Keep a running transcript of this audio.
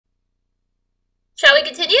we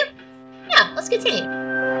continue? Yeah, let's continue.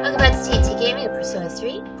 Welcome back to TNT Gaming and Persona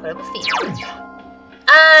 3 Portable Fever.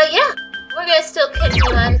 Yeah, we're gonna still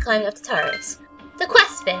continue on climbing up to Tartarus. The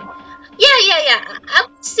quest thing. Yeah. I'll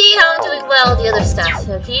see how I'm doing well with the other stuff.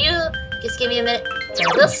 So can you just give me a minute? So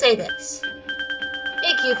I will say this.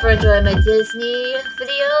 Thank you for enjoying my Disney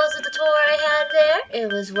videos of the tour I had there.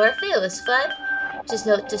 It was worth it. It was fun. Just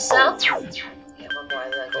note to self. Yeah, one more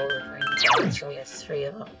of the golden rings. So we have 3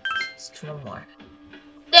 of them. Just one more.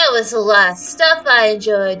 There was a lot of stuff I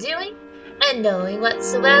enjoyed doing and knowing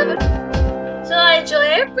whatsoever. So I enjoy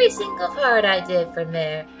every single part I did from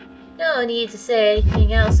there. No need to say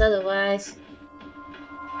anything else otherwise.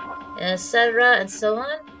 Etc. and so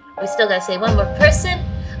on. We still gotta say one more person.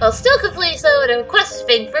 I'll still complete some of the request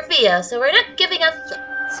thing for Via, so we're not giving up yet.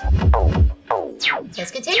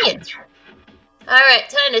 Let's continue. Alright,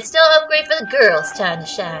 time to still upgrade for the girls' time to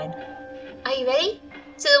shine. Are you ready?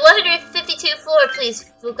 To the 152 floor,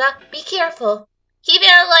 please, Fuka. Be careful. Keep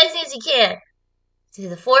analyzing as you can. To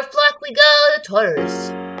the 4th block we go, the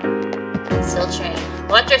Tartarus. Still train.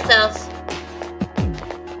 Watch yourselves.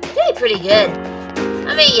 We're doing pretty good.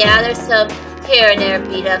 I mean, yeah, there's some here and there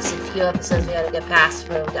beat-ups, a few episodes we gotta get past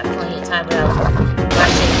through. We got plenty of time without rushing,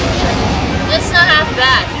 but it's not half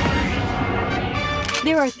bad.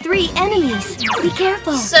 There are 3 enemies. Be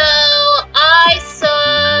careful. So, I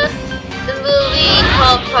saw the movie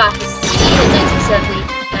called Prophecy in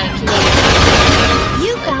 1979 Canadian.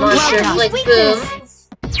 You found Monster Flick Boom.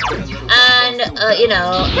 And, you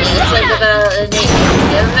know, it's like about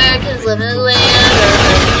Native Americans living in the land, or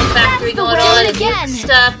a factory going on, and nuke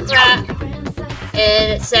stuff, crap.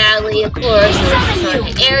 And sadly, of course, there's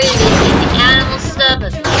surrounding areas, they see the animal stuff,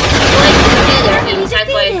 and they're being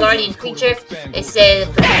attacked by a guardian creature. They say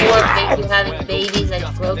that before you're having babies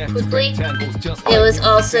that grow quickly. It was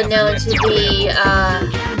also known to be, oh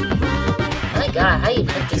my god, how do you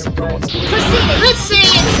put this in words? Let's say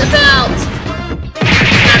it's about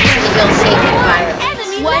actually don't save the environment.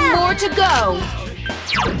 One more to go.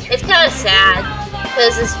 It's kind of sad,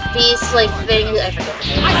 because this beast-like thing, I forget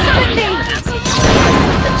the name.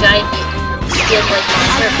 The giant steel-like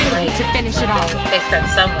monster, like, to finish it off. Big friend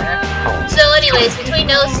somewhere. So anyways, between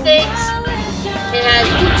those things, it has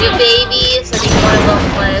 2 babies. I think one of them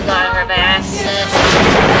was on her by accident.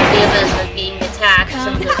 The others were being attacked.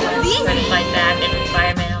 Some of them were trying to fight back in the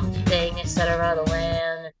environmental thing, etc. The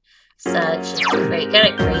land, such. It's great, kind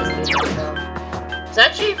of crazy. So it's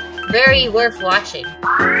actually very worth watching.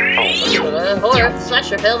 A horror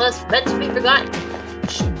slasher film that's meant to be forgotten.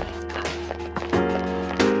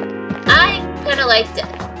 I kind of liked it.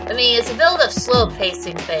 I mean, it's a build-up,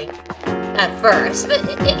 slow-pacing thing at first, but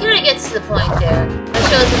it kind of gets to the point there. It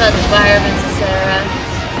shows about the environments, etc.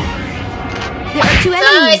 There are 2 So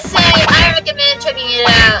enemies. I say I recommend checking it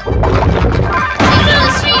out. Even on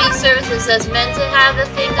the streaming services that's meant to have the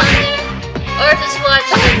thing on there, or just watch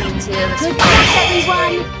it on YouTube. Good job,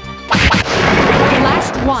 everyone.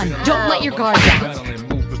 Last one. Don't let your guard down.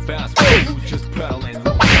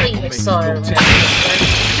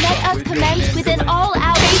 Let us commence with an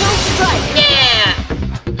all-out fatal strike. Yeah!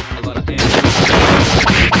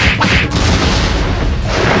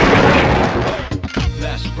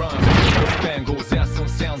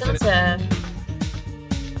 Sometime.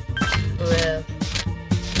 Blue.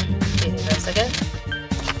 Give me a second.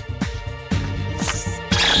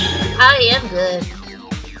 I am good.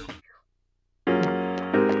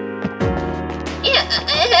 Yeah,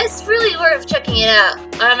 it's really worth checking it out.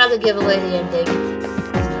 I'm not gonna give away the ending.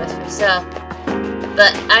 That's for yourself.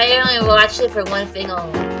 But I only watched it for one thing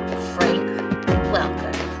only. Frank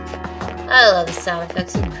Welker. I love the sound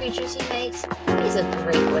effects and creatures he makes. He's a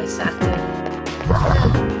great voice actor.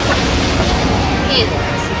 He's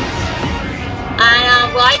awesome. I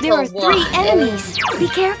like there are 3 enemies. Be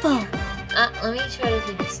careful. Let me try to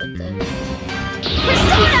think of something.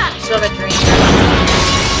 Persona! Sort of a dream.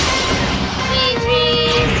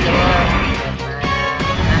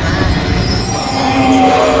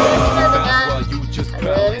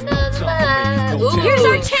 Here's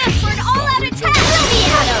our chance for an all-out attack! Let me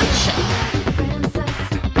at him!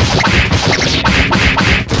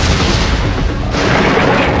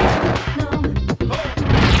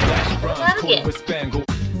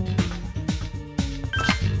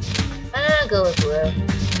 I'm gonna go with blue.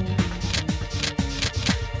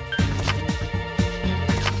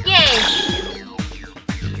 Yay!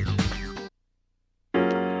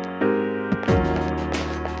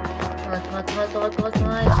 Come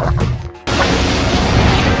on.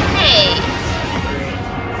 Hey!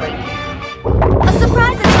 A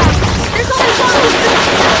surprise attack! There's only one!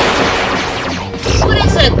 What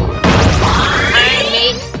is it? Iron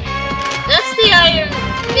Maiden? That's the Iron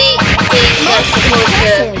as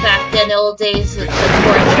opposed to back then, the old days of the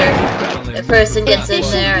torture. The person gets in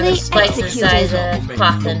there and the spikes inside the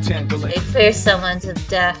coffin. They pierce someone to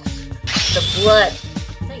death. The blood.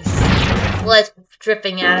 Nice. Blood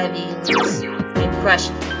dripping out of you. You crush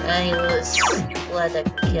and you lose blood that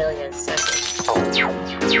can kill you in seconds.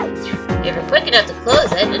 If you're quick enough to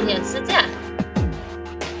close it, then it's to death.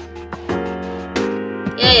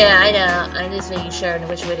 Yeah, I know. I'm just making sure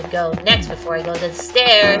which way to go next before I go to the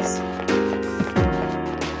stairs.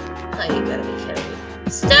 Oh, you gotta be kidding me.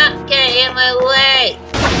 Stop getting in my way!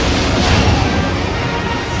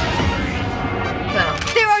 Well,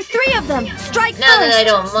 There are 3 of them! Strike now first! that I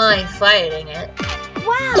don't mind fighting it.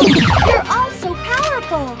 Wow! You're all so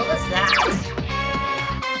powerful! What was that?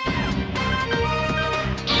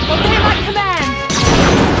 Obey my command!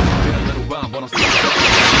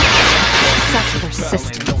 Such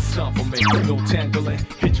persistence. Proceeding!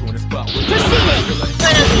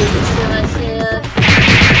 Why don't you use too much here?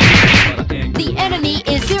 The enemy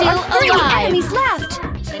is still alive! Enemies left!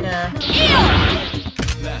 I know.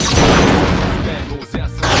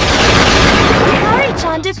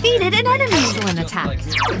 Kari-chan defeated an enemy! Excellent attack!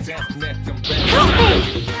 Help me!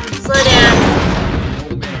 Slow down.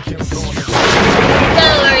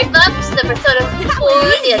 Don't worry, folks. The Persona 4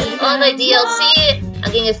 is all my DLC.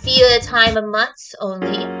 I'm getting a few at a time a month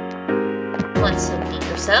only. Once a week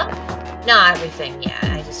or so. Not everything, yeah.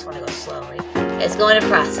 I just want to go slowly. It's going in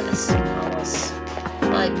process. Almost.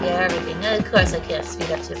 Well, I can get everything. And of course, I can't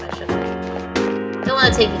speed up too much of it. Don't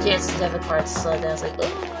want to take the chances to have a card slow down. It's like, oh,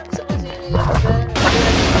 someone's using it.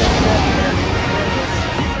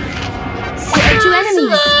 There are 2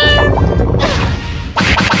 enemies!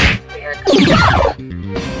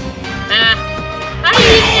 How do you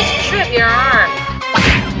even just trip your arm?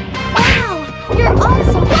 Wow! You're all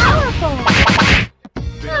so powerful!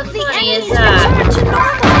 How funny is Returned that? to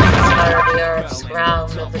normal! Power of the earth's ground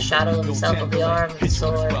with the shadow of himself of the arm and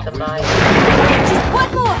sword combined. Just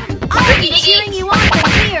one more! I'll be cheering you on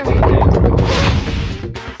from here!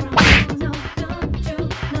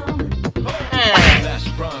 Hey.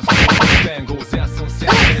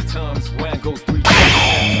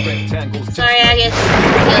 Sorry, Agus.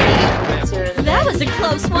 That was a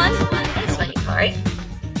close one! That's funny part.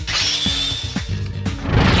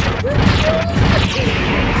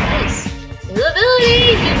 Nice. New ability!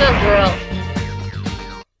 You go, girl.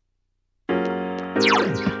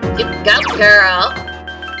 You go, girl.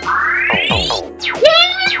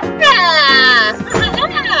 Yeah!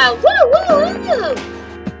 Woo, woo, woo!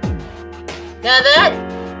 Now that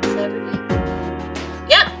is everything.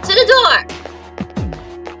 Yep, to the door!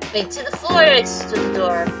 Wait, to the floor next to the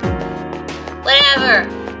door. Whatever.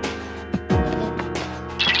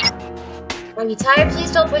 Are you tired?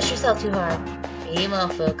 Please don't push yourself too hard. Emo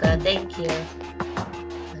Fuka, thank you.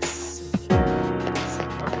 Let's see.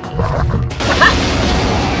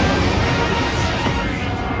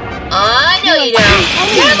 Oh, no you don't.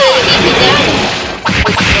 You're going to get me down.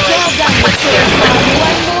 Well done, Matsura-san.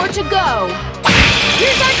 One more to go.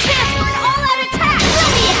 Here's our chance for an all-out attack. Let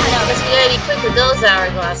me I know, but you gotta be quick with those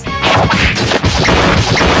hourglasses.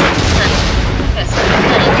 Yes,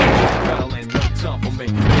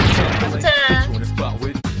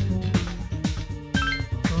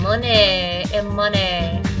 money and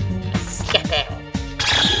money. Escape.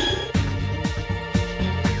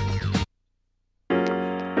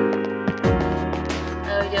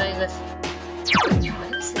 How are we doing with...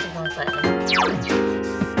 What is the wrong button?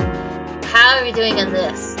 How are we doing on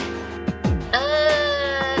this?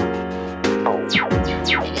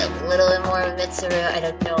 Maybe a little bit more of Mitsuru, I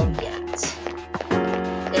don't know yet.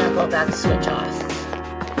 Then I'll go back to switch off.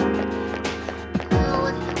 Well,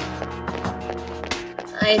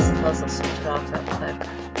 I suppose I'll switch it off real quick.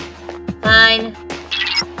 Fine.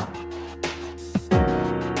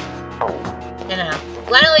 No.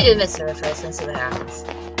 Why don't we do Mitsuru first and see what happens?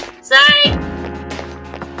 Sorry!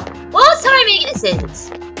 Well, sorry making decisions.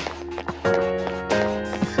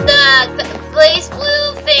 The Blaze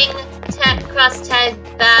Blue thing, cross tag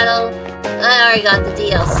battle. I already got the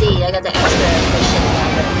DLC. I got the extra mission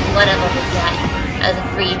one of them is that as a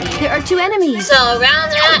freebie. There are 2 enemies. So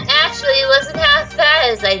around that actually wasn't half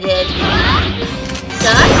bad as I did.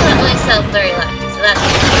 So I got myself very lucky. So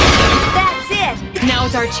That's it.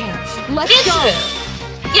 Now's our chance. Let's it's go. True.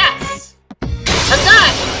 Yes. I'm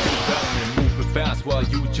done.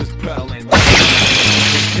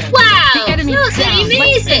 Wow. The enemy's That was down.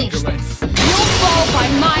 amazing. Let's finish this. You'll fall by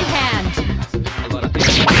my hand.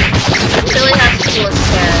 Really have to do a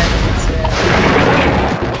spare.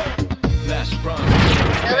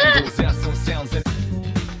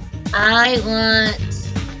 I want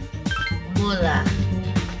Mula.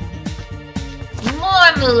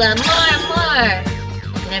 Moolah, more!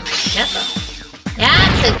 Look at every tempo.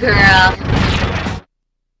 That's a girl!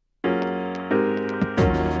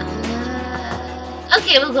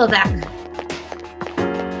 Okay, we'll go back.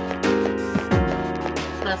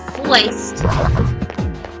 The foist.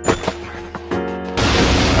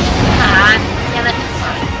 Ah, damn it.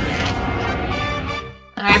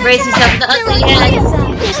 Alright, brace yourself for the ugly heads.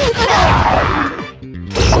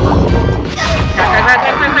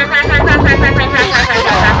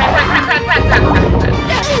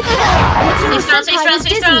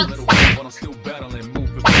 Stay strong.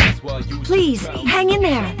 Please, hang in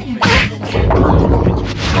there.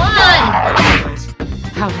 Come on!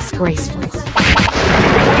 How disgraceful.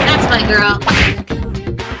 That's my girl.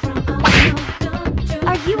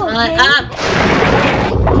 Are you okay? Up.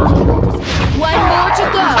 One more to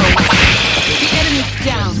go. The enemy's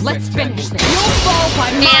down. Let's finish this. You'll fall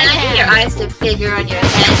by my Man, I hand. need your eyes to figure on your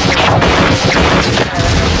head.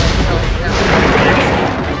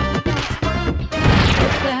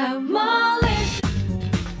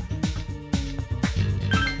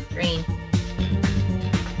 Green.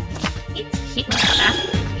 Keep my back.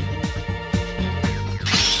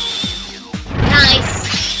 Nice.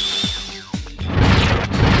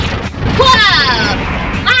 Wow!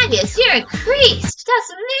 Magus, you're increased. That's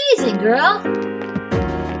amazing, girl.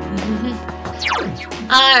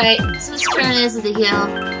 Alright, so whose turn is it to heal?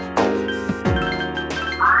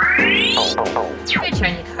 Your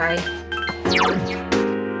turn, Yukari.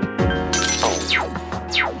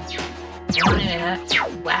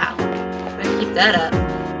 Wow. Better keep that up.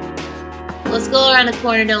 Let's go around the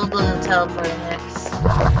corner, then we'll go to the teleporter next.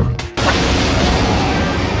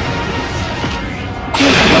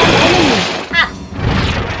 Ha!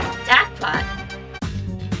 Jackpot.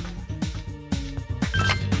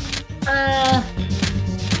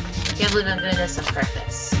 Can't believe I'm doing this on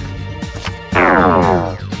purpose.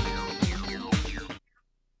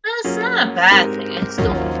 That's not a bad thing. I just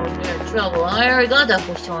don't want to get in trouble. I already got that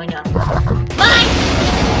for showing up. Bye!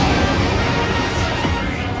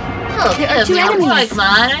 Oh, There are two enemies. Like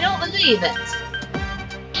mine. I don't believe it.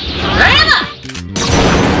 Grandma!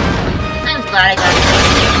 I'm glad I got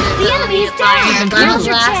The enemy is down. Now's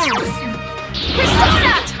your chance.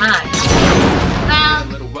 Persona! Time. Well,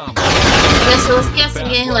 I guess I was guessing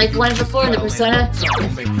it like one before in the Persona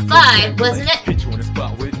 5, wasn't it?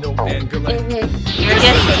 Okay, you're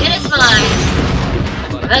guessing it is mine.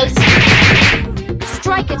 Most.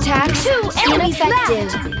 Strike attack. Two enemies ineffective.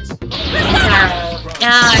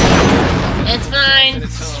 It's fine.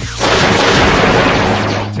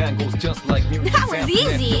 That was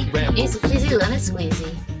easy. Easy peasy lemon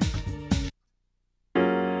squeezy.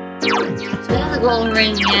 So we have the gold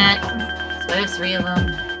ring yet. So there's 3 of them.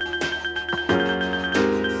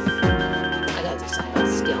 I gotta do something about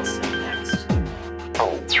skills next.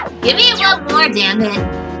 Give me one more, damn it.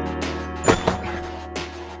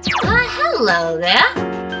 Hello there.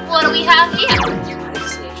 What do we have here?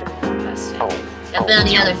 I've been on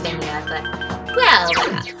the other thing yet, but... Well,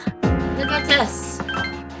 look at this.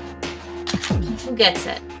 Who gets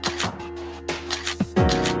it?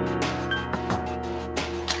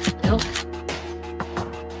 Nope.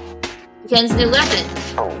 Ken's new weapon.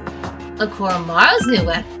 Akoromaru's new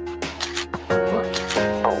weapon.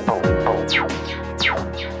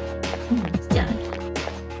 It's done.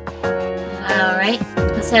 Alright,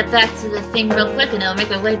 let's head back to the thing real quick and I'll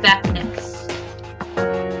make our way back next.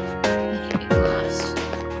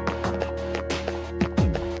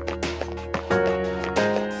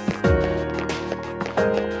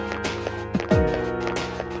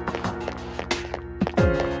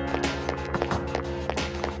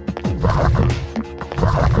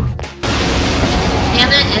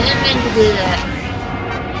 There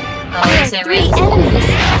are 3 enemies.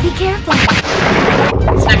 Be careful.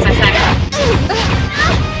 Smack.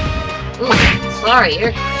 Ooh, sorry,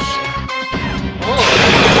 you're... Oh.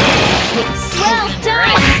 Well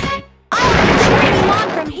done! I'll be cheering you on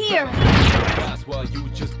from here.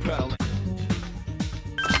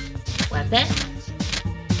 Weapon?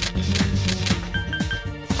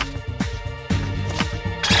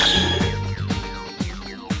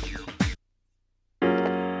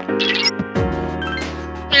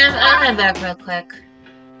 I'll head back real quick.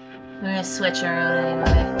 We're gonna switch around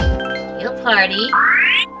anyway. Heal party.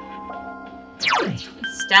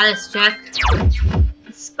 Status check.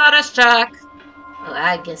 Status check. Oh,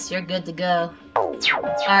 I guess you're good to go.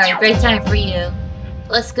 Alright, great time for you.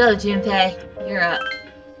 Let's go, Junpei. You're up.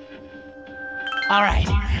 Alright,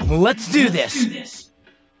 let's do this.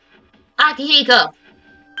 Akihiko.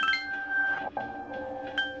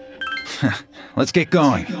 Let's get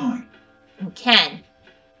going. And Ken.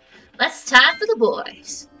 Let's time for the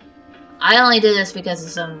boys. I only did this because of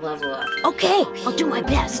some level up. Okay, I'll do my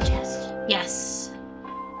best. Yes.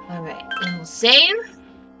 Alright, and we'll save.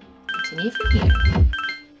 Continue from here.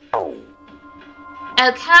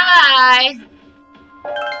 Okay.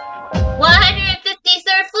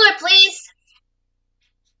 153rd floor, please.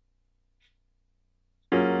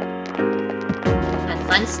 And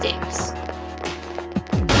find the stairs.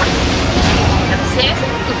 Upstairs?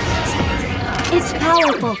 It's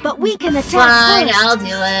powerful, but we can attack Fine, first. I'll do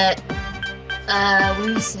it.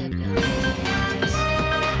 Where is it?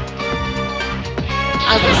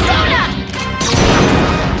 I'll go.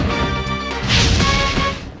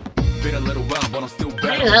 I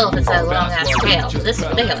don't know if it's that long ass trail, but this is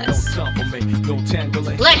ridiculous.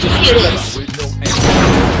 Electrocuted!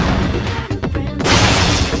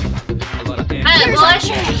 Hi, boy!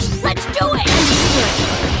 Let's do it!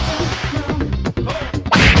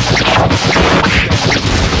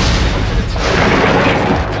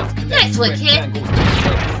 Nice one, kid!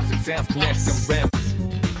 Yes.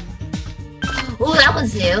 Ooh, that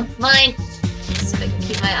one's new. Mine. So I can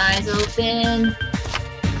keep my eyes open.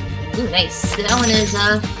 Ooh, nice. That one is,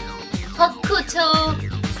 Hokuto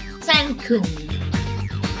Sankun.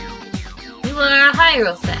 You are a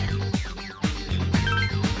Hierophant.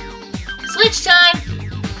 Switch time!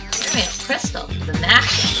 You're made of crystal. The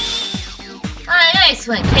master. Ah, nice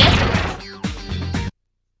one, kid.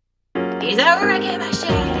 He's a reggae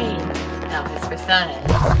machine! Oh, his persona.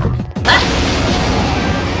 What?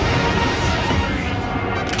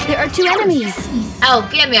 There are two enemies. Oh,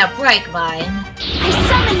 give me a break, mine. I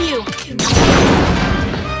summon you!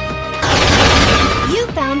 You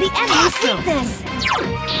found the enemy's weakness!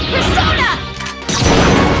 Persona!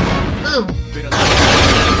 Ooh.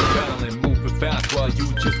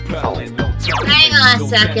 Hang on a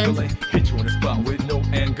second.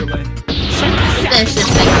 Finish this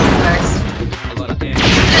thing first. Okay,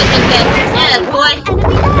 yeah, boy.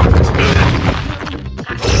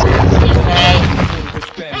 Hey.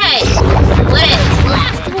 Hey! What is?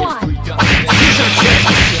 Last one!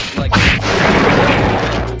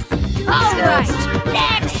 Alright,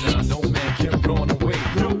 next!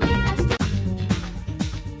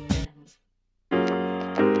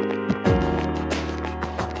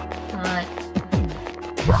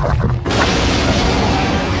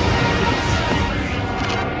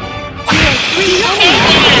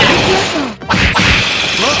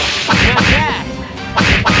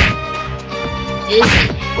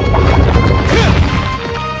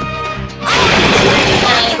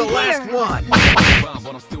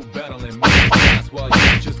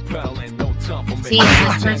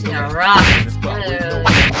 Jesus, touching a rock.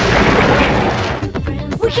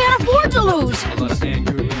 We can't afford to lose!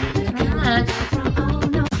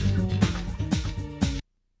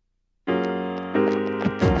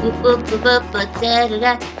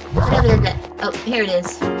 Oh, here it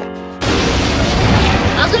is. I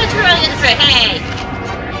was gonna turn around and get the friend. Hey!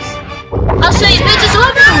 I'll show you bitches!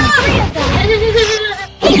 Oh no!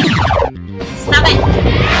 Stop it!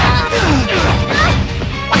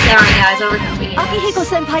 Sorry guys, over here.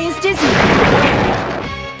 Akihiko-senpai is dizzy.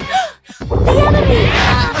 The enemy!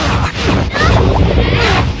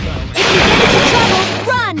 If you get into trouble,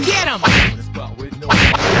 run! Get him!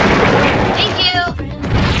 Thank you!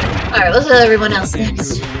 Alright, let's let everyone else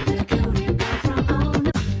next.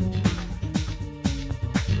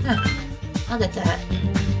 Huh. I'll get that.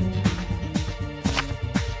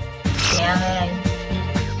 Damn it.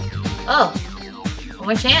 Oh! One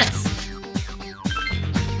more chance.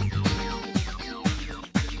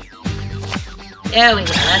 There we go,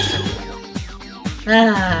 that's it.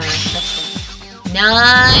 Ah, that's it.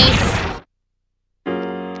 Nice!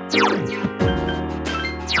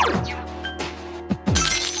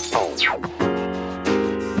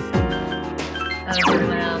 That was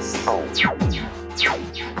everyone else.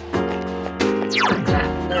 Crap,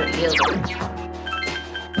 better heal them.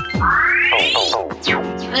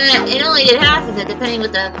 It only did half of it, depending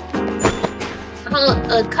what the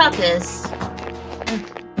whole cup is.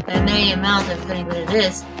 And many amount of depending what it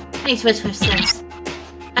is. Makes much more sense.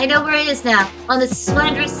 I know where it is now, on the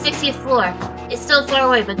 160th floor. It's still far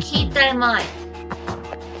away, but keep that in mind.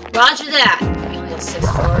 Roger that. We only have 6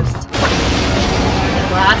 floors. The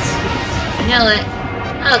glass. I know it.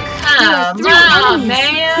 Oh, come on,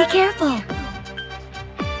 man. Be careful. I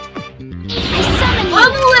summon you. On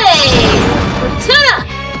the way! Tuna!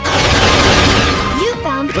 You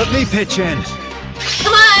found... Let me pitch in.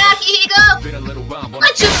 Come on, Akihiko!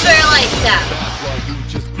 Let your bear like that!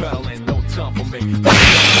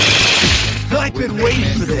 I've been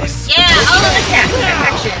waiting for this. Yeah, all of attack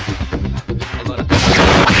action!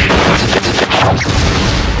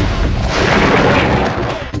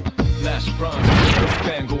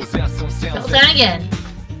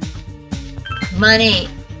 Money!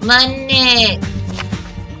 Money!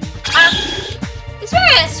 This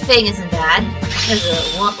various thing isn't bad. There's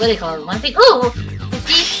a, what do they call it? One thing? Ooh!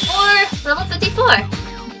 54! Level 54!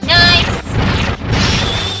 Nice!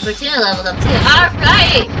 Fortuna leveled up too.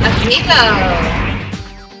 Alright! Amigo!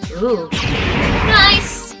 Ooh.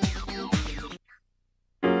 Nice!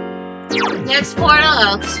 Next portal,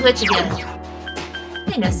 I'll switch again.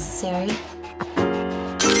 Not necessary.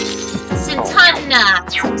 Santana!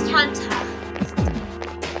 Santanta!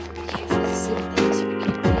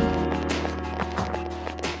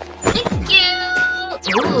 Thank you!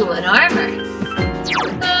 Ooh, an armor.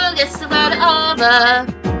 Oh, gets a lot of armor.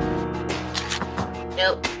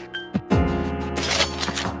 Nope.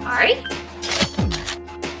 Alright.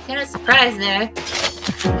 Kind of surprised there.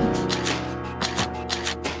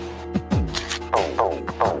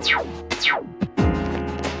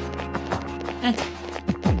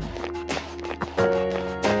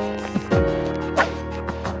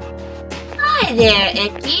 Hi there,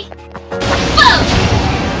 Icky. Whoa!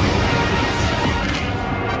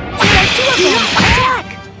 Attack!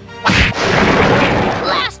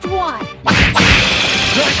 Last one!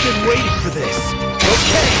 I've been waiting for this.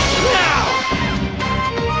 Okay, now!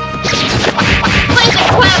 Place a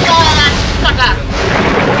crap on that sucker!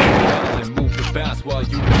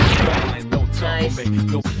 Nice.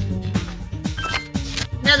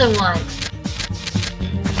 Another one.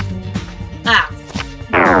 Ah.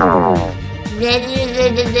 Oh, these are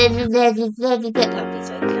kind of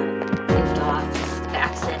moved off.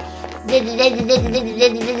 Accent. There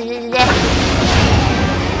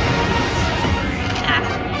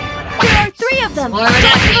are 3 of them! More where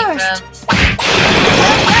that came from.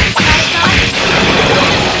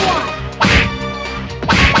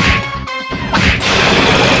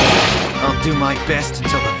 I'll do my best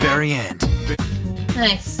until the very end.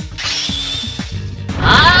 Nice.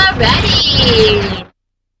 Alrighty!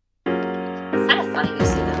 It's kind of funny you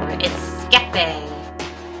see that word. Escape!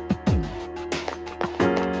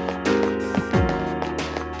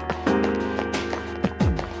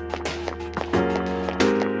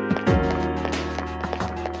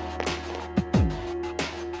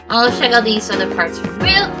 I'll check out these other parts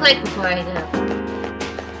real quick before I go.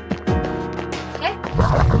 Okay.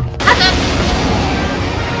 Awesome!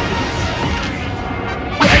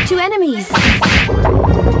 There are 2 enemies!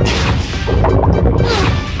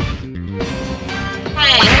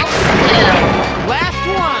 Hey, hold still. Last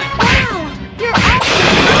one! Wow! You're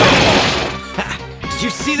awesome! Did you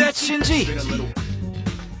see that, Shinji?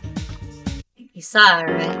 You saw it,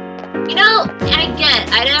 right? You know, again,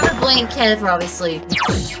 I never blame Ken for obviously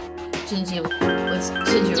Shinji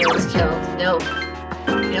was killed. Nope.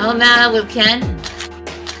 You know what matter with Ken?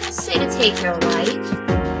 Just say to take your life.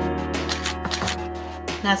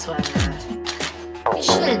 That's what I'm mad. You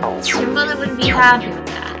shouldn't. Your mother wouldn't be happy with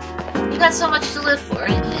that. You got so much to live for,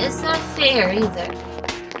 and it's not fair either.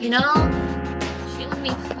 You know? She wouldn't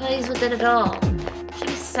be pleased with it at all. She'd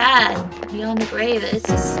be sad beyond the grave. It's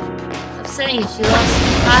just upsetting if she lost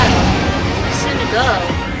her child. Too soon to go.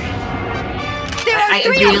 There are 3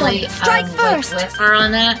 really, of them! Strike first! with her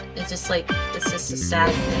on that. It's just like, it's just a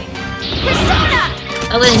sad thing. Persona!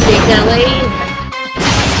 I wouldn't think that way either.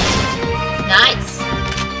 Nice!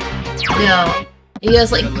 No. You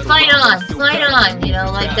guys like, fight on, you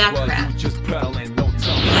know, like that crap.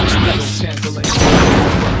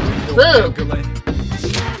 Boo!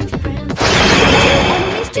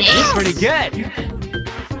 Thanks. Pretty good.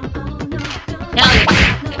 Now you.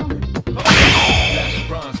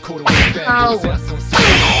 Oh.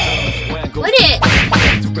 What it?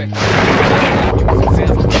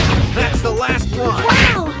 That's the last one.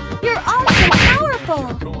 Wow! You're awesome powerful!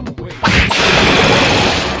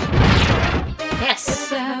 Yes.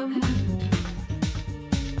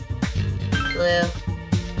 Blue.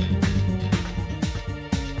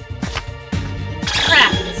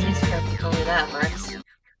 Crap, this needs purple. Hopefully that works.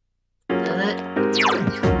 Does it?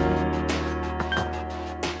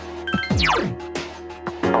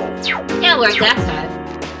 Yeah, it worked that time.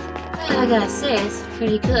 I gotta say, it's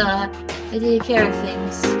pretty good. They take care of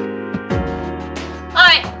things.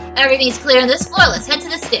 Alright, everything's clear on this floor. Let's head to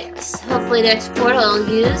the stairs. Hopefully the next portal I'll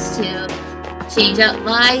use to change out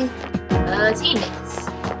my teammates.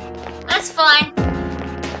 That's fine.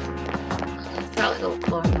 I'll probably go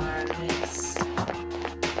for more mix.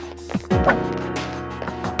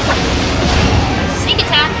 Sneak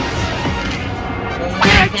attack.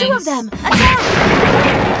 There are 2 of them! Attack!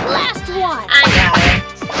 Last one! I got it.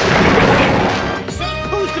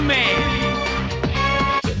 Who's the man?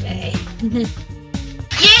 Today.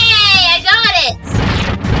 Yay! I got it!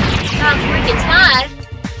 About freaking time.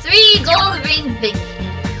 3 gold ring thingy.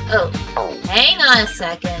 Oh, hang on a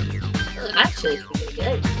second. Oh, actually, pretty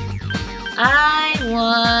good. I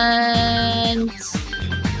want...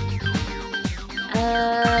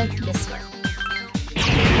 this one.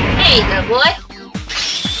 There you go, boy.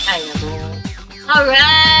 There you go, boy.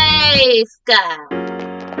 Alright, Scott.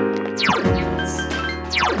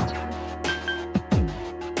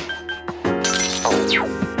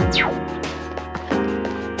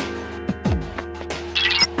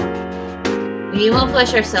 We won't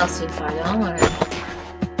push ourselves too far, don't worry.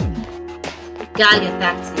 Gotta get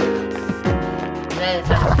back to you. Ready to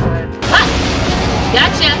find the door. Ah!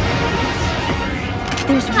 Gotcha!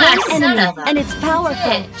 There's one enemy, and it's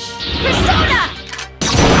powerful. Persona!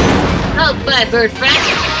 Oh, bye, bird friend.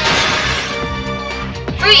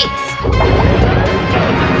 Freeze!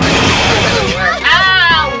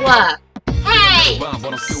 Ow! Hey!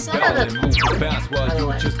 Son of a...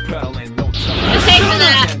 Okay for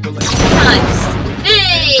that. Nice.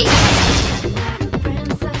 Hey!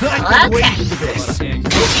 Okay.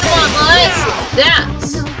 Come on, boys.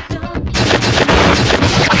 Bounce.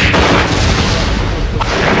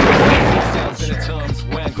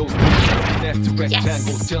 Yes.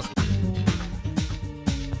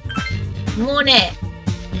 Monet.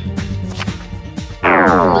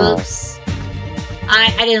 Oops. I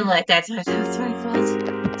didn't like that time. That was my fault.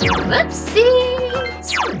 Whoopsies.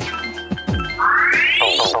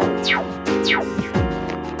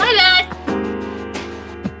 My bad.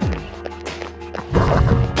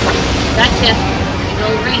 Gotcha. No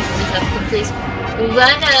rings. Just have to please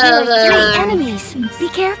run over. There are 3 enemies. Be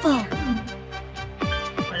careful.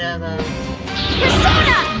 Whatever.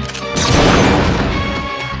 Persona!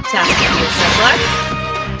 Tasking you so far.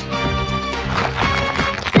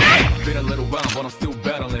 Been a little while, but I'm still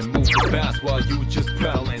battling. Move fast while you just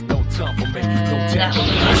battling. No time for me. No time for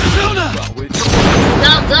me.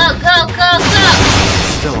 Go, go, go, go, go!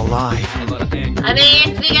 Still alive. I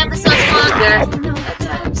mean, 3 episodes longer at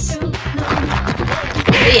times.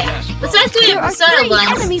 But yeah, besides doing Persona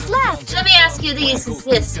ones, let me ask you this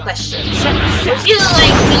question. Would you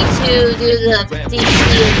like me to do the DC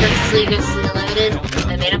or Justice League or Limited,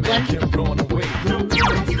 the made-up one?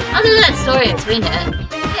 I'll do that story between it.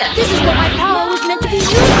 Yeah. This is what my power was meant to be used.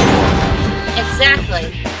 Exactly.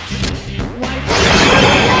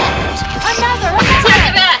 Another! Take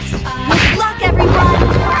the best! Good luck, everyone!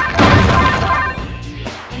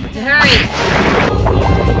 Hurry!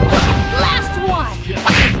 Last one!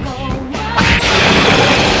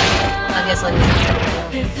 I guess I'll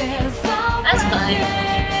use it. That's fine.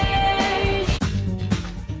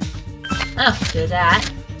 Oh, do that.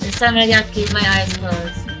 This time I gotta keep my eyes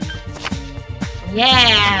closed.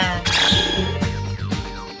 Yeah!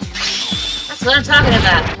 That's what I'm talking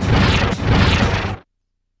about.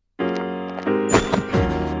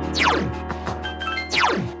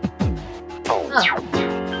 Oh,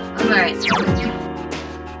 I'm alright.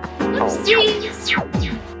 Oopsies!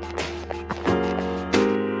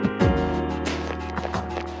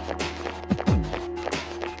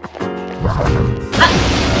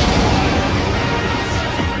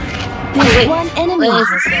 There's one enemy. What is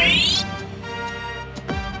this thing?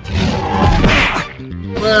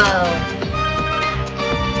 Whoa.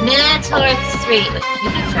 Minotaur 3. Wait, you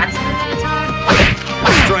can track some Minotaur?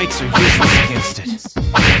 Strikes are useless against it.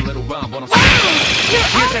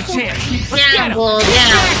 Here's a chance. Down, bull, down.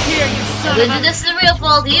 I'm gonna do this in the real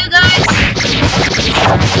fall. Do you guys?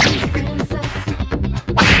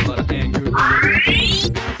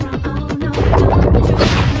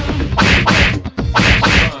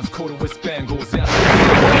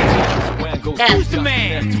 Who's the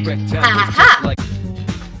man? Ha ha!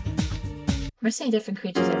 We're seeing different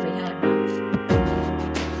creatures every night.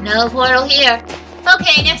 No portal here.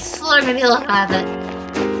 Okay, next floor, maybe we'll have it.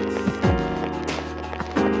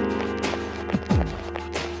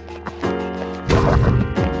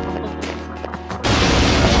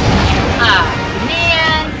 Ah,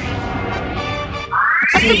 man.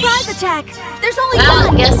 A surprise attack! There's only Well,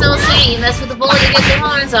 one! guess we'll see. You mess with the bull, you get the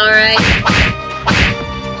horns, alright.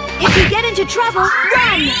 If you get into trouble,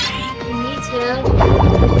 run! Me too.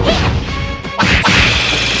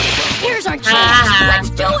 Here's our chance! Let's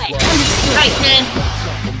do it! Right, then.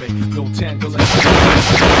 Don't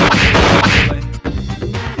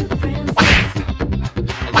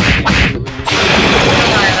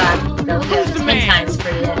worry about it. 10 times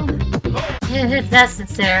for you. If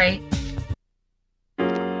necessary.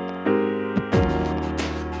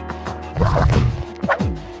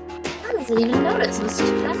 I didn't even notice. It was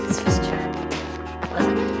too fast first turn.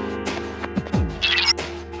 Wasn't it?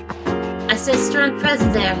 I said strong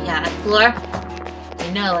presence there. Yeah, floor.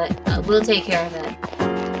 You know it. We'll take care of it.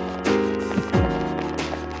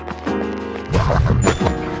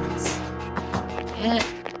 Yeah.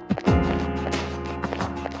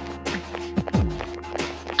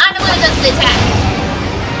 I'm the one that does the attack!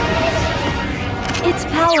 It's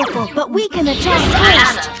powerful, but we can adjust I'm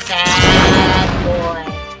first. a bad boy.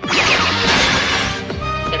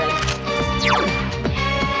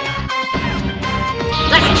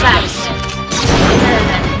 Let's try.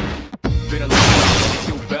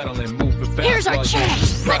 Here's our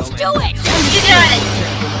chance. Let's do it. You got it.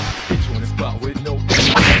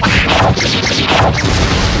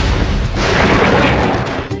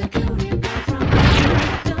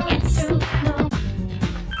 Yes.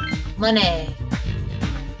 Money.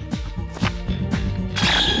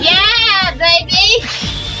 Yeah, baby.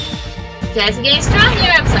 You guys are getting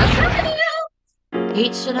stronger. I'm so proud of you.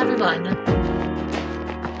 Each and every one.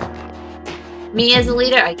 Me as a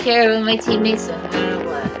leader, I care about my teammates no matter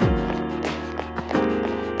what.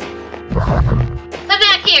 Come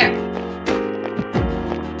back here!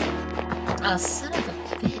 Oh, son of a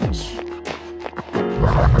bitch.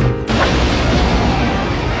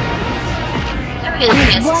 Never get a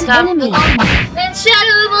chance to stop the then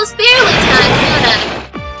Shadow almost barely time,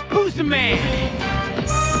 Who's the man?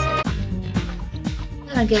 Nice.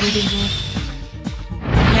 Gonna get it,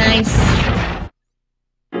 nice.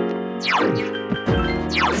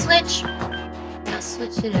 Switch. Now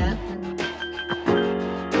switch it up.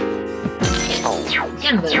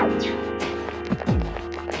 Kimbo.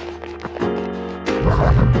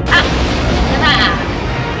 Ah!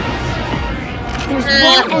 There's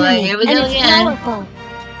Oh, one boy, enemy, here we and go it's again. powerful.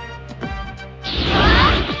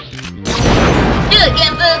 Do it,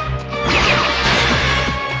 Kimbo!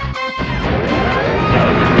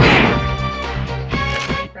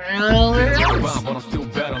 I don't know where else. I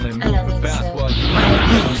don't think so.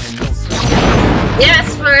 Yes,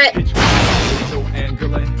 for it!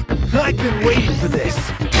 I've been waiting for this.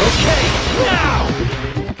 Okay, now!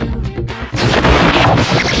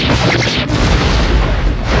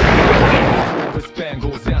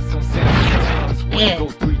 Yeah.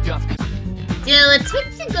 Doing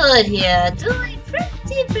pretty good here. Doing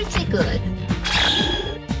pretty good.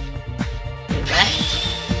 Right.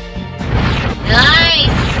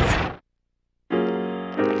 Nice!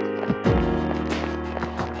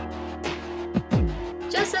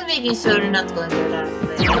 Just I'm making sure they're not going through that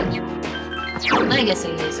way. I guess I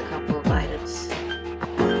use a couple of items.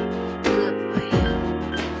 Good boy.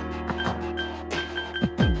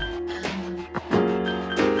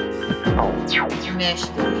 Maybe I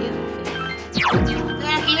should do the other thing.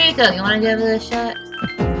 Yeah, here you go. You want to give it a shot?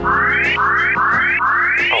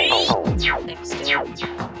 Thanks, dude.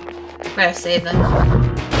 Better save them.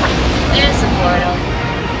 There's the portal.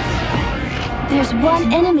 There's one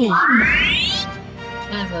enemy.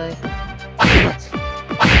 Oh boy.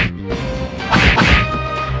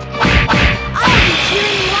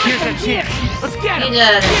 Here's a chance. Let's get him. You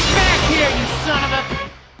got it. Get back here, you son of a...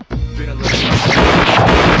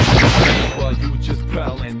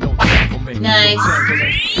 Nice.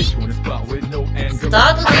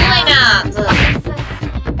 Stop doing that!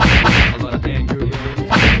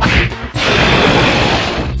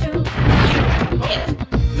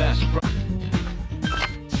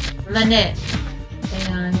 Money.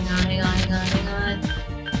 Hang on.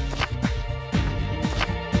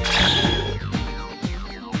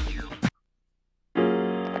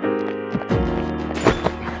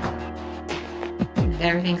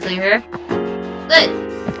 Everything clear? Good.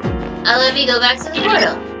 I'll let me go back to the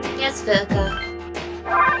portal. Yes, Vilka.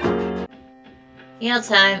 Heal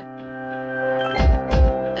time.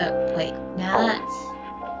 Oh, wait. Not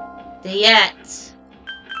yet.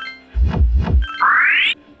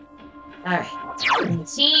 Alright.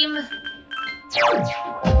 Team.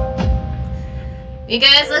 You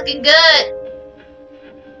guys looking good.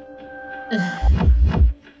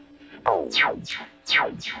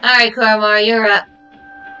 Alright, Koromor, you're up.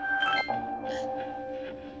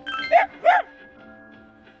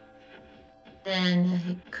 Then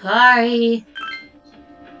Hikari.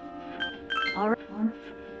 Alright.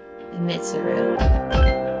 And Mitsuru.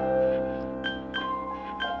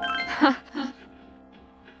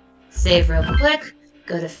 Save real quick.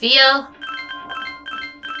 Go to feel.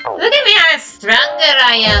 Look at me how stronger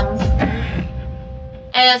I am.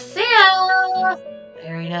 And feel.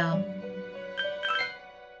 There we go.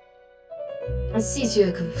 It seems you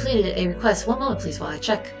have completed a request. One moment, please, while I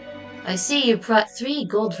check. I see you brought 3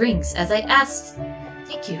 gold rings, as I asked.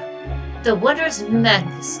 Thank you. The Wondrous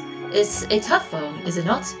Madness is a tough foe, is it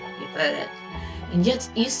not? You bet it. And yet,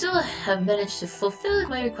 you still have managed to fulfill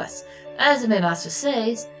my request. As my master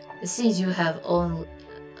says, it seems you have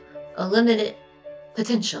unlimited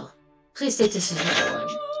potential. Please take this as your reward.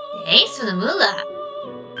 Thanks for the moolah.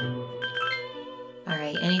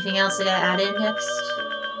 Anything else I gotta add in next?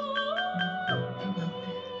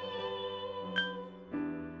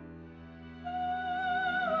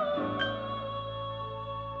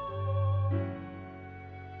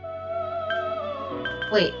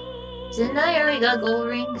 Wait, didn't I already got gold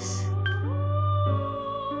rings?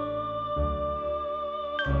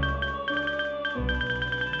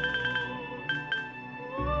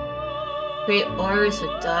 Create auras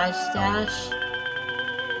with dodge dash.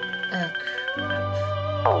 Oh crap.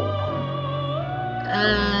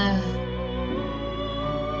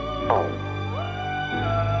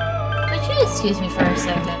 Would you excuse me for a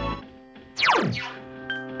second?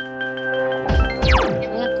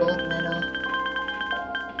 What gold medal?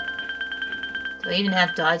 Do I even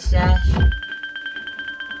have dodge dash?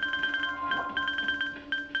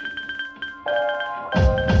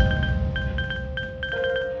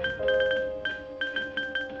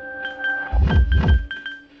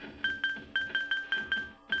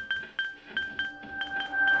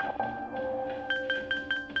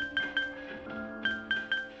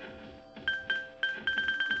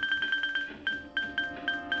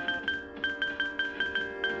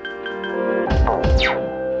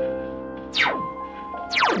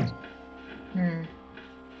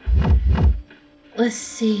 Let's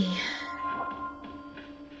see.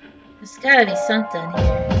 There's gotta be something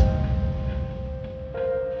here.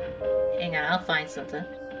 Hang on, I'll find something.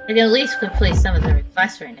 I can at least complete some of the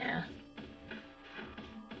requests right now.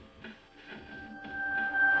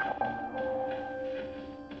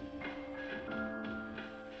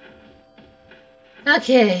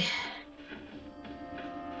 Okay.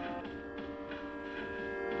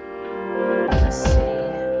 Let's see.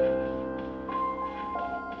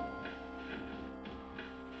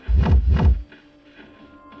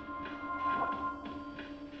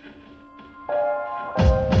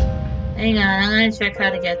 Hang on, I'm gonna check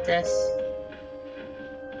how to get this.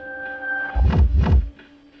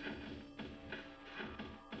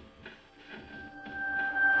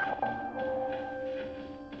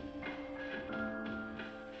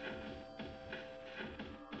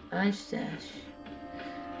 Dash.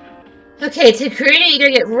 Okay, to create it, you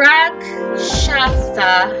gotta get Rock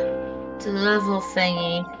Shasta to level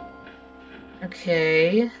thingy.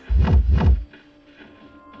 Okay.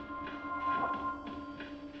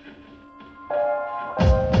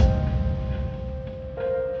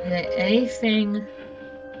 Okay, anything.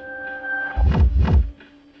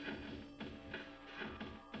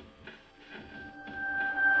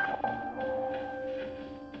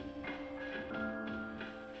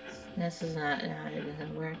 This is not, no, it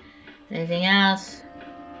doesn't work. Anything else?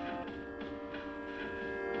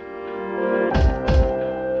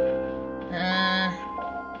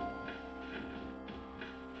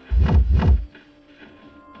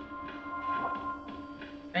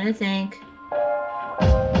 Trying to think.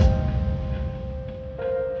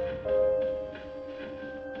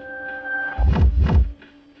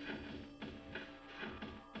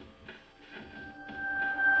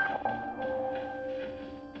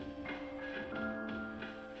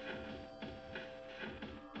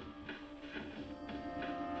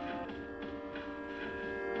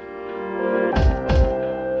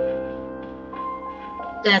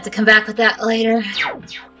 Gonna have to come back with that later.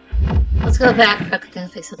 Let's go back. I'm gonna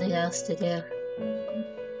pick something else to do.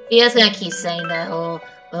 He is gonna keep saying that whole,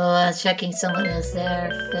 checking someone is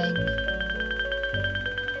there thing.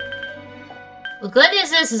 Well, good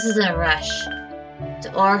news is this isn't a rush.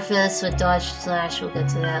 To Orifice with Dodge Slash, we'll get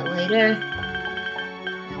to that later.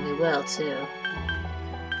 And we will, too.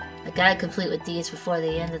 I gotta complete with these before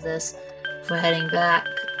the end of this, before heading back.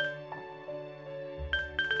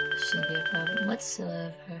 Shouldn't be a problem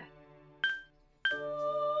whatsoever.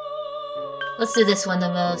 Let's do this one the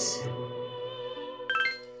most.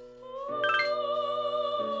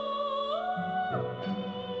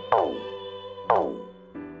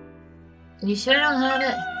 You sure don't have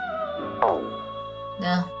it?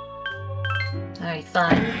 No? Alright,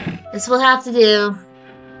 fine. This will have to do.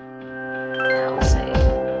 Now we'll see.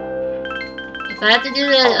 If I have to do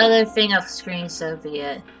the other thing off screen, so be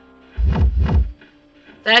it.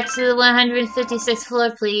 Back to the 156th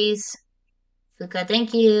floor, please. Fuka,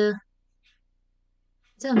 thank you.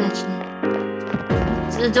 Don't mention it.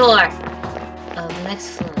 To the door of the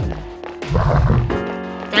next floor.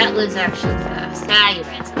 That was actually fast. Ah, you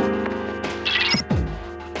ran to it.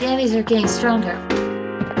 The enemies are getting stronger.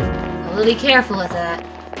 I will be careful with that.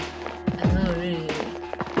 I'm moving.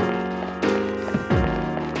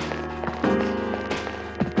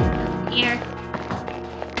 Here.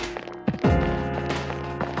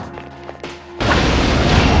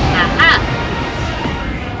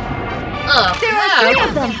 There are 3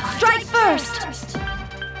 of them! Strike first!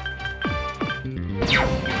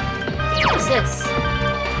 What's this?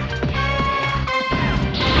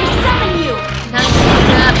 I summon you! Time to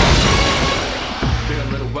shoot up. Been a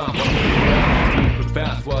little while, but I'm moving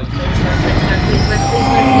fast while you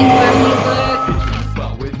Please work.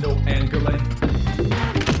 spot with no angling.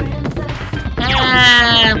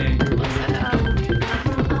 Ah!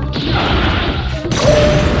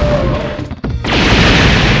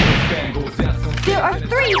 There are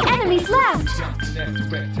 3 enemies left!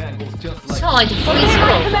 So I can fully My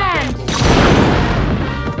scroll. command!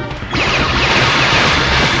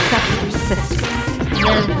 Such persistence.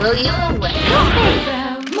 Then blow you away. Help me!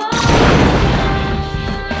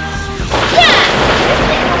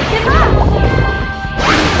 Give up!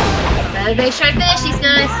 Better make sure I finish these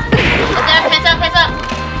guys. Up there, hands up, hands up.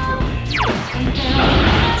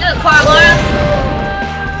 Do it, Carl.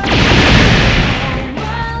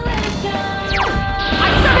 I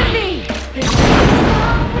summon thee!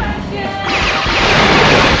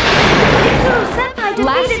 Senpai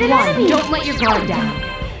defeated an enemy! Don't let your guard down.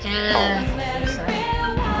 Sorry.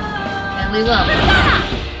 And we will.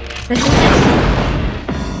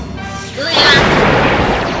 Julia.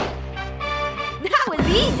 That was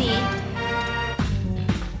easy!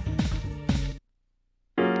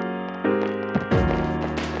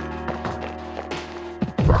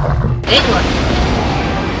 Big one.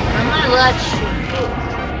 I'm gonna let you.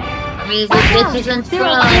 I mean, this bitch is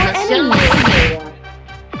unstrung. Let's show you.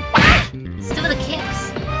 Still the kicks.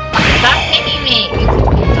 Stop kicking me.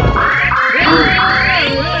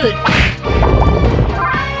 Rude.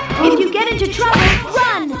 If you get into trouble,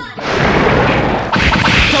 run!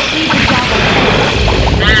 Don't leave the job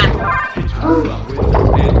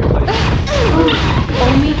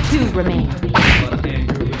Only 2 remain.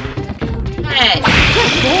 Hey.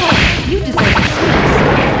 Good boy! You deserve a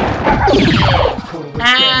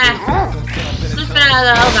Slip it out of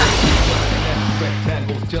the over.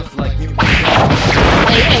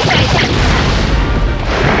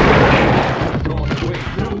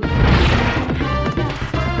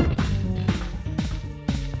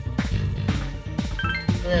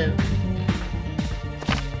 Hey.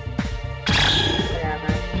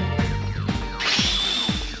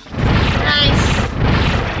 Nice.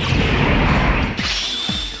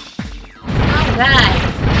 Alright.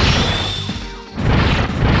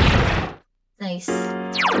 Nice.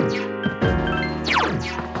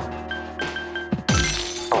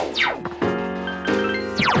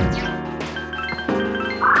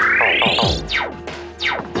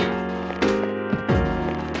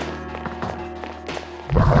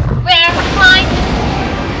 Where? Fine.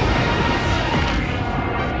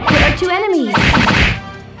 There are 2 enemies.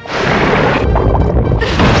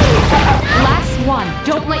 Last one.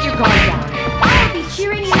 Don't let your guard down. I'll be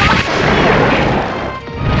cheering you on from here.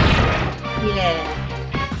 Yeah.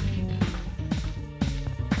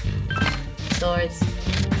 Swords.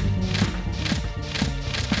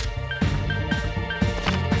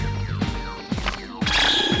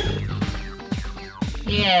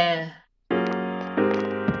 Yeah.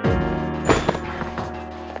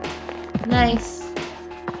 Nice.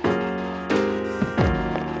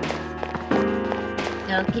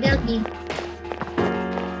 Okie dokie.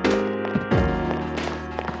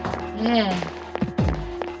 Yeah.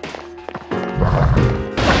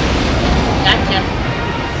 Gotcha.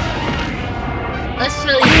 Let's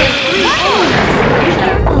show you the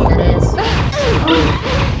that is.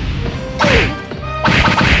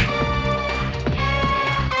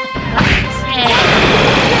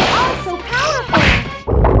 You're all so powerful.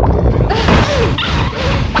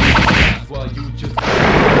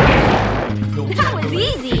 That was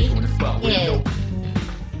easy. Yeah.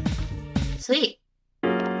 Sweet.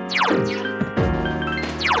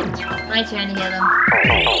 My turn to heal them.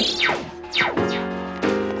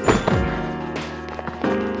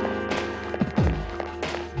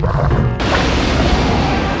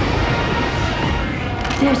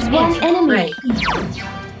 There's one enemy. Right.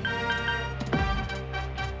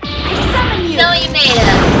 I summon you. So you made it.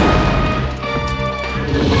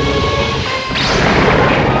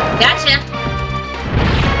 Gotcha.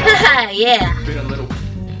 Yeah.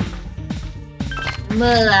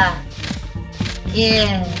 Mula.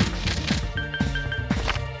 Yeah.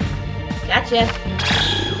 Gotcha.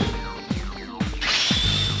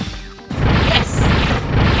 Yes.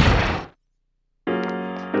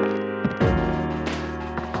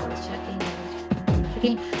 Checking.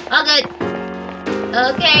 All good.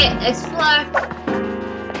 Okay, explore.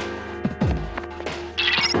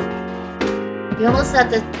 You're almost at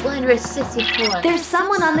the 164. There's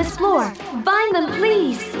someone on this floor. Find them,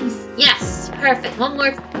 please. Yes, perfect. One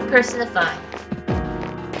more person to find.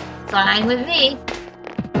 Fine with me.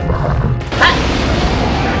 Ah.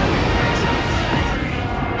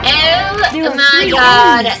 There Oh are my 3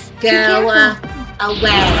 god, enemies. Be go careful.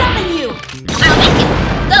 away. Summon you. I'll make it.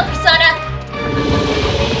 Go, Persona!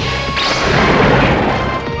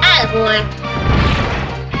 Attaboy.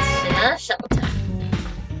 Shuffle time.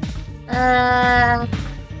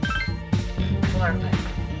 Forward.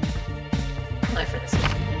 Wait for this one.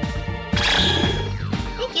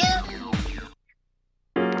 Thank you.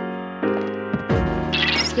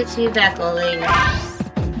 Let's get you back, old lady.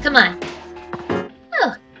 Come on.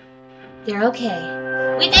 Oh, you're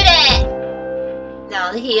okay. We did it!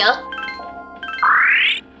 Now the heal.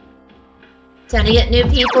 Time to get new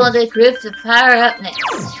people in the group to power up next.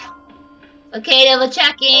 Okay, double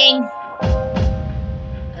checking.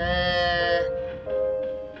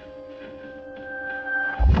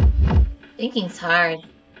 Thinking's hard.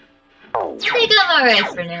 I think I'm alright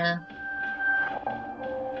for now.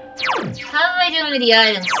 How am I doing with the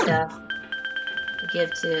item stuff? To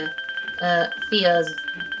give to, Theo's,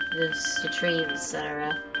 retrieve,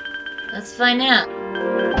 etc. Let's find out.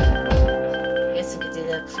 I guess we could do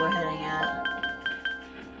that before heading out.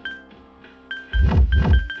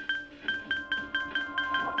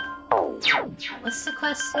 What's the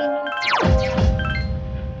question?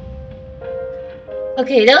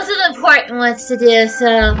 Okay, those are the important ones to do,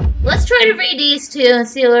 so let's try to read these two and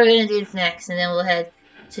see what we're gonna do next, and then we'll head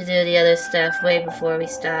to do the other stuff way before we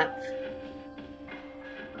stop.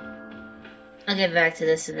 I'll get back to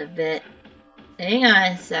this in a bit. Hang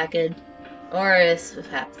on a second. Or this will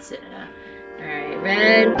have to sit down. Alright,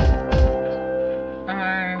 red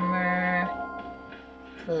armor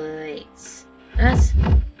plates. That's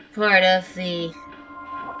part of the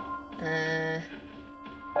damn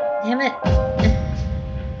it.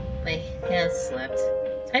 My hand slipped.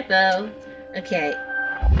 Typo. Okay.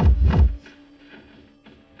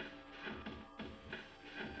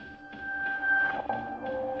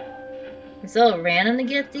 It's all random to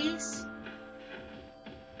get these?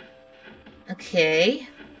 Okay.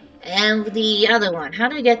 And the other one. How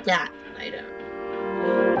do I get that item?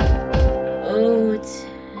 Oh, it's...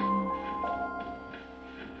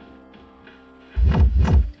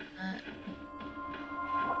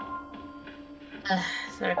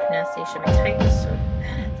 sorry pronunciation. My type is so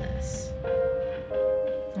bad at this.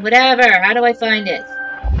 Whatever. How do I find it?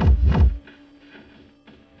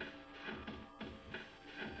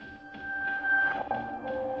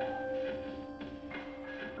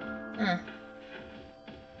 Huh.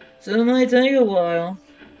 So it might take a while.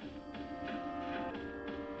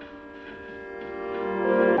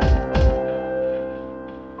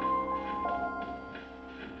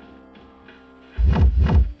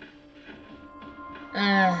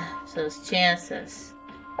 So it's chances.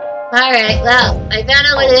 Alright, well, I found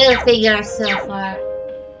out what the other thing are so far.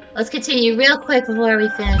 Let's continue real quick before we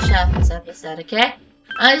finish off this episode, okay?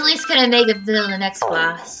 I'm at least gonna make it to the next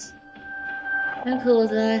boss. I'm cool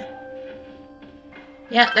with that.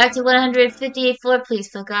 Yeah, back to 158th floor, please,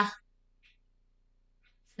 Fuka.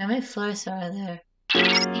 How many floors are there?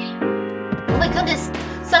 Oh my goodness!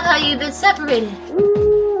 Somehow you've been separated!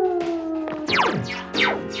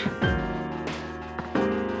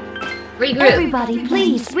 Regroup. Everybody,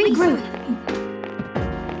 please, regroup.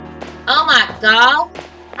 Oh my god!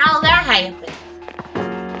 How that happen?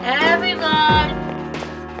 Everyone!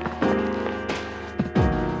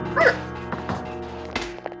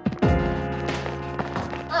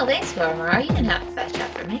 Oh, thanks, Gormar. You didn't have to fetch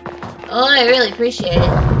up for me. Oh, I really appreciate it.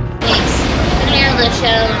 Thanks. I'm here to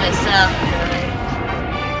show myself.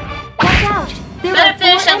 Watch out! There Better are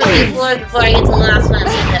finish 4 up a few enemies. floors before I get to the last one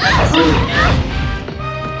and see the episode, you know?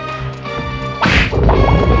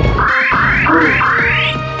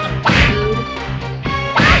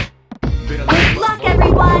 Good luck,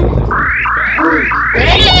 everyone!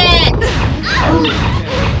 Hit it!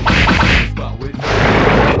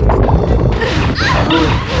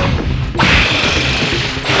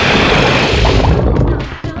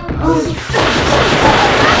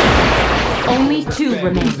 Only 2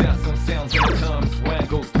 remain.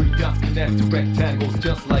 Rectangles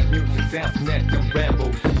just like music sounds connect and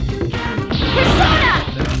rambles. Persona!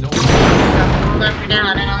 Hold up for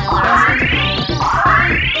now, and then I'll the rest of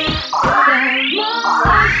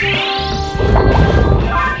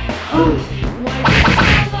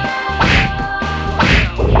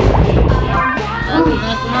Oh,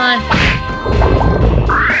 come on.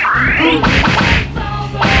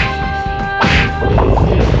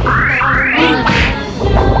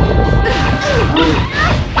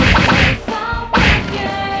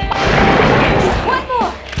 One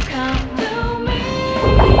more!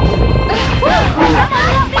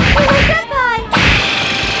 Someone help me to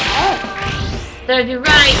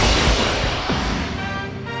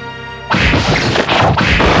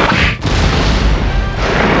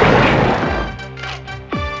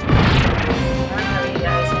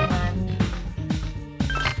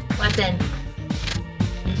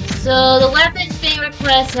So the weapons being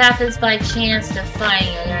request happens by chance to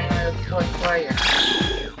finding it during one of the fourth warrior.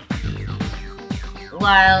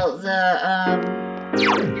 While the other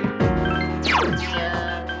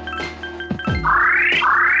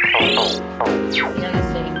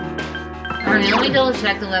thing. Alright, let me double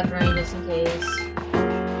check the weaponry just in case.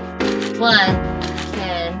 One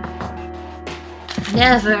can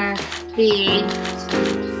never be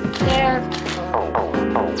careful.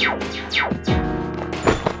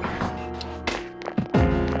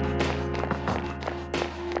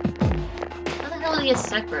 How the hell do you get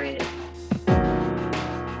separated?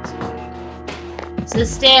 To the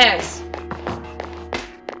stairs.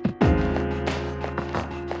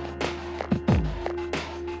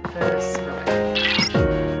 First floor.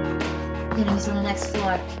 Enemies on the next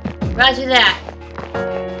floor. Roger that.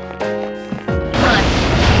 Come on.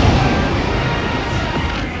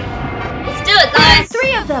 Let's do it, guys.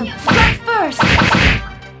 3 of them. Strike first.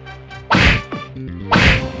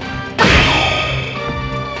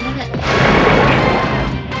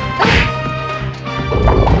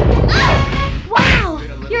 Wow,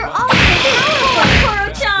 you're awfully powerful,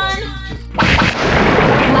 Koro-chan.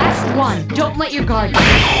 Last one. Don't let your guard down.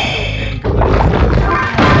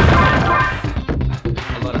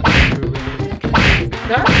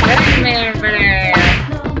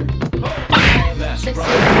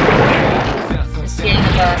 Getting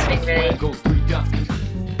the boss being ready.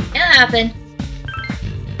 It'll happen.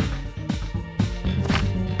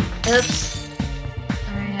 Oops. I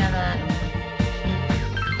already have that.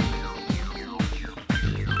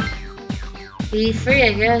 Be free, I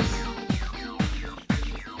guess.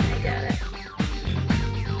 I got it.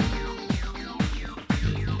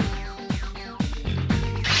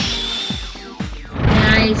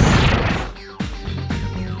 Nice.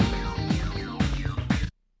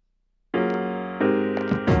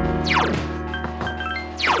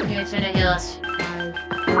 Here, try to heal us.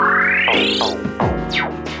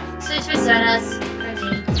 Switch with Tartarus. For me.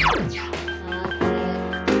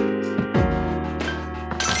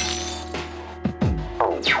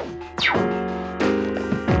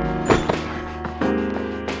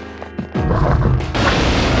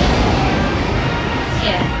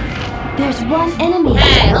 Yeah. There's one enemy.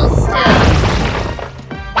 Hey, hold still.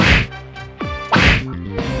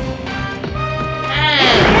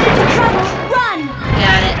 Hey. Into trouble. Run.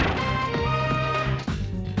 Got it.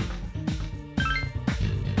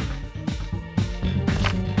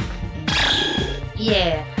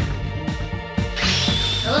 Yeah.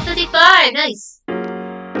 Level 55, nice.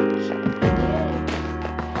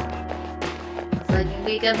 Hopefully I can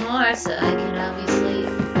pick up more so I can obviously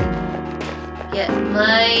get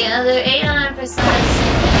my other 800%.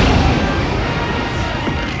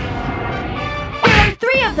 There are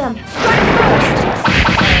 3 of them. Strike first.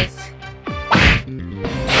 Nice.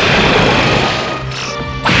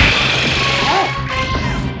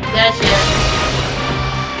 Gotcha.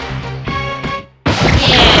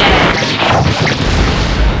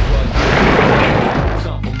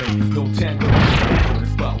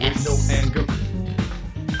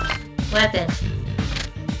 Weapon.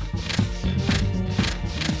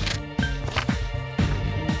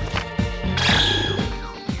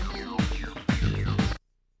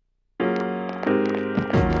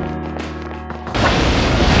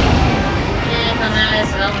 Come out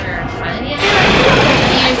as well when we're in front of you.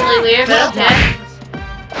 Usually weird, but okay.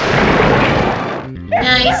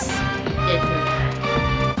 Nice.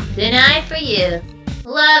 Good night for you.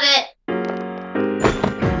 Love it.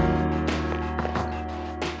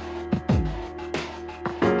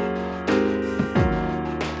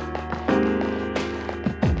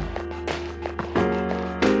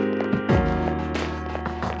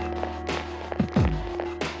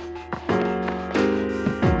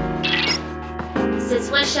 It's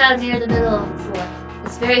one shot near the middle of the floor.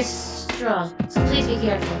 It's very strong, so please be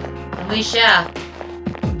careful. And we shall.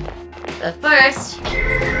 But first,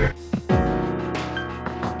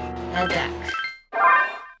 head back.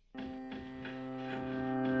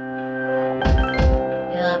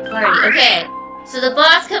 Yeah, party. Okay, so the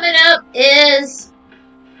boss coming up is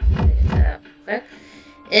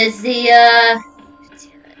the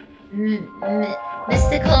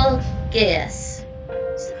mystical Gaius.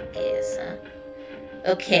 Mystical Gaius, huh?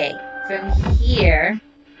 Okay, from here.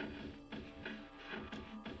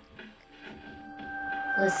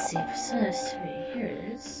 Let's see, Persona 3, here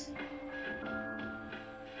it is.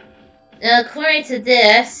 Now, according to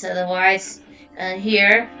this, otherwise,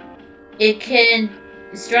 here, it can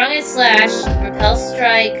strong and slash, repel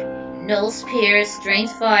strike, nulls pierce,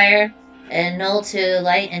 strength fire, and null to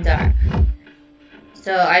light and dark.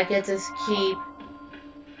 So I get to keep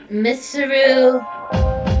Mitsuru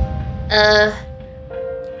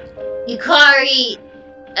Yukari,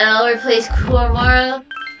 and I'll replace Kuromaro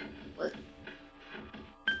with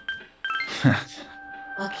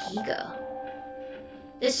Wakigo.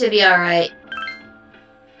 This should be alright.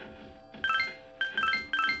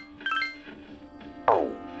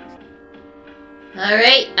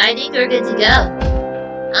 Alright, I think we're good to go.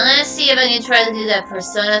 I'm gonna see if I can try to do that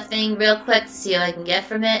persona thing real quick to see what I can get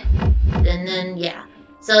from it. And then, yeah.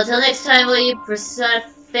 So until next time, all you persona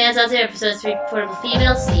fans out there, Persona 3 Portable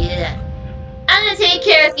Female, see you then. I'm gonna take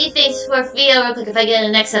care of a few things for Theo real quick if I get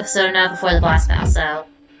in the next episode or not before the boss battle, so...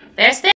 fair spin!